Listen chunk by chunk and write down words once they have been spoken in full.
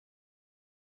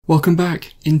Welcome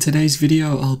back. In today's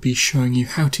video I'll be showing you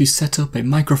how to set up a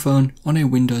microphone on a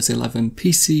Windows 11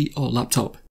 PC or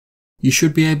laptop. You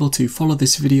should be able to follow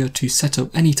this video to set up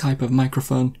any type of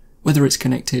microphone, whether it's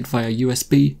connected via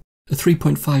USB, a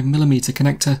 3.5mm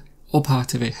connector, or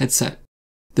part of a headset.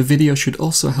 The video should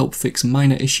also help fix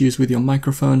minor issues with your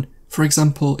microphone, for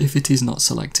example if it is not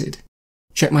selected.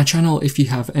 Check my channel if you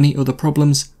have any other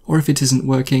problems or if it isn't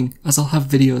working, as I'll have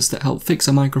videos that help fix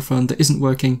a microphone that isn't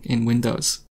working in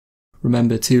Windows.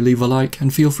 Remember to leave a like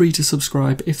and feel free to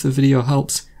subscribe if the video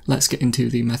helps. Let's get into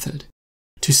the method.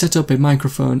 To set up a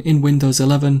microphone in Windows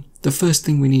 11, the first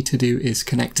thing we need to do is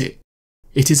connect it.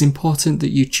 It is important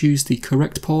that you choose the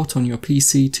correct port on your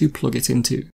PC to plug it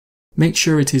into. Make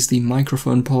sure it is the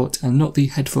microphone port and not the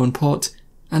headphone port,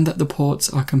 and that the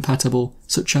ports are compatible,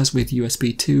 such as with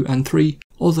USB 2 and 3,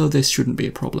 although this shouldn't be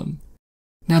a problem.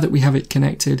 Now that we have it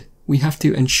connected, we have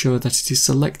to ensure that it is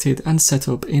selected and set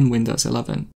up in Windows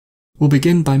 11. We'll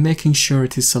begin by making sure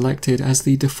it is selected as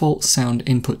the default sound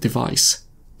input device.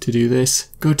 To do this,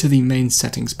 go to the main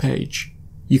settings page.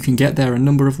 You can get there a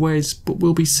number of ways, but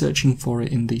we'll be searching for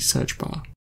it in the search bar.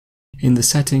 In the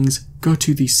settings, go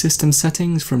to the system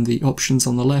settings from the options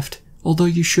on the left, although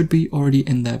you should be already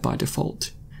in there by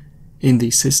default. In the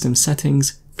system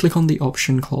settings, click on the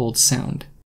option called sound.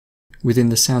 Within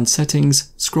the sound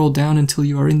settings, scroll down until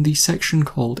you are in the section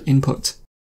called input.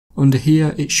 Under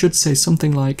here, it should say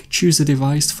something like choose a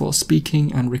device for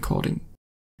speaking and recording.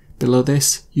 Below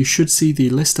this, you should see the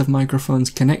list of microphones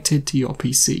connected to your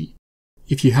PC.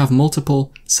 If you have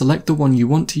multiple, select the one you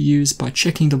want to use by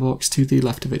checking the box to the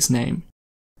left of its name.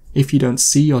 If you don't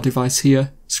see your device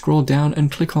here, scroll down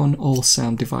and click on all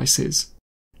sound devices.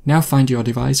 Now find your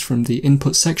device from the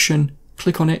input section,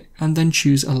 click on it and then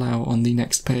choose allow on the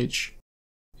next page.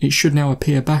 It should now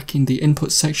appear back in the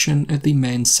input section at the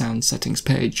main sound settings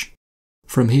page.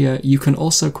 From here, you can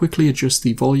also quickly adjust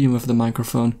the volume of the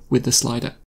microphone with the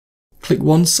slider. Click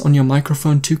once on your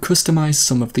microphone to customize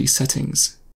some of these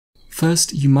settings.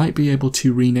 First, you might be able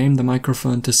to rename the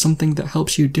microphone to something that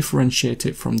helps you differentiate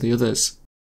it from the others.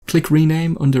 Click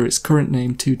rename under its current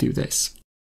name to do this.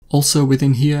 Also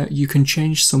within here, you can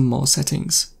change some more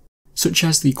settings, such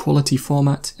as the quality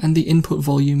format and the input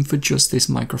volume for just this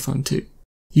microphone too.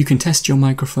 You can test your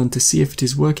microphone to see if it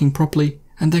is working properly,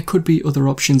 and there could be other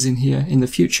options in here in the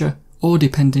future, or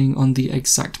depending on the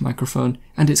exact microphone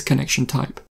and its connection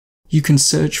type. You can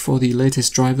search for the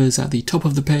latest drivers at the top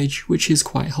of the page, which is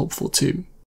quite helpful too.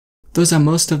 Those are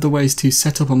most of the ways to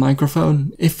set up a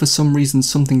microphone. If for some reason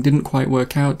something didn't quite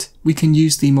work out, we can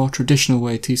use the more traditional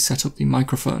way to set up the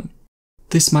microphone.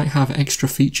 This might have extra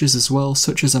features as well,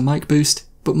 such as a mic boost,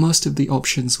 but most of the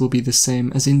options will be the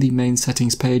same as in the main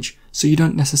settings page, so you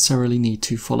don't necessarily need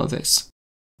to follow this.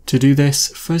 To do this,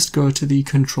 first go to the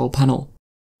control panel.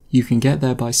 You can get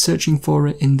there by searching for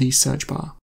it in the search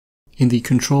bar. In the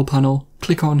control panel,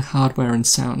 click on hardware and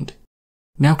sound.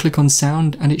 Now click on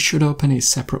sound and it should open a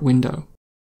separate window.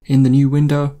 In the new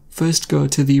window, first go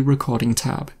to the recording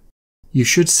tab. You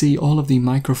should see all of the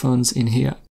microphones in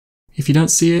here. If you don't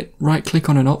see it, right click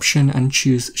on an option and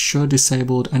choose Show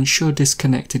Disabled and Show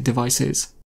Disconnected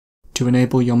Devices. To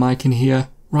enable your mic in here,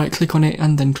 right click on it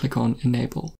and then click on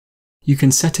Enable. You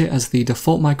can set it as the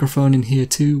default microphone in here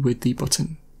too with the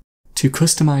button. To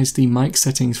customize the mic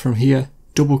settings from here,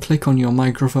 double click on your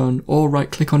microphone or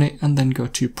right click on it and then go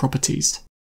to Properties.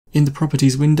 In the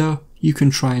Properties window, you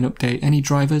can try and update any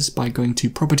drivers by going to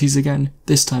Properties again,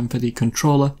 this time for the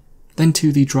controller, then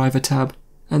to the Driver tab,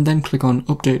 and then click on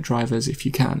Update Drivers if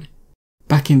you can.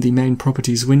 Back in the main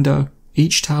Properties window,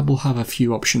 each tab will have a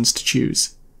few options to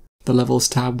choose. The Levels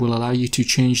tab will allow you to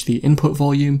change the input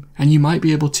volume, and you might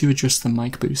be able to adjust the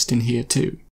mic boost in here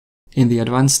too. In the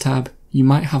Advanced tab, you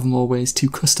might have more ways to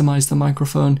customize the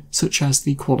microphone, such as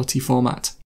the quality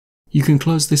format. You can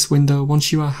close this window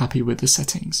once you are happy with the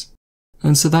settings.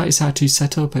 And so that is how to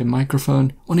set up a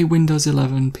microphone on a Windows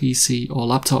 11 PC or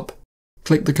laptop.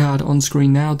 Click the card on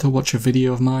screen now to watch a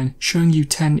video of mine showing you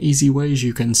 10 easy ways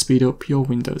you can speed up your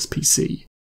Windows PC.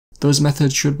 Those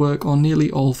methods should work on nearly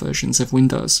all versions of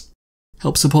Windows.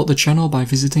 Help support the channel by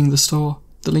visiting the store.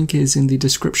 The link is in the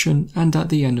description and at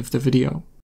the end of the video.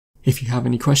 If you have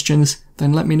any questions,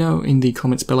 then let me know in the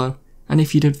comments below, and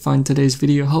if you did find today's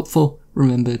video helpful,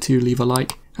 remember to leave a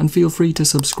like and feel free to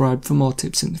subscribe for more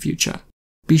tips in the future.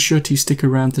 Be sure to stick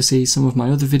around to see some of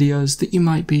my other videos that you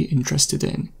might be interested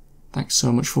in. Thanks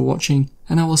so much for watching,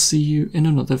 and I will see you in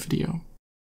another video.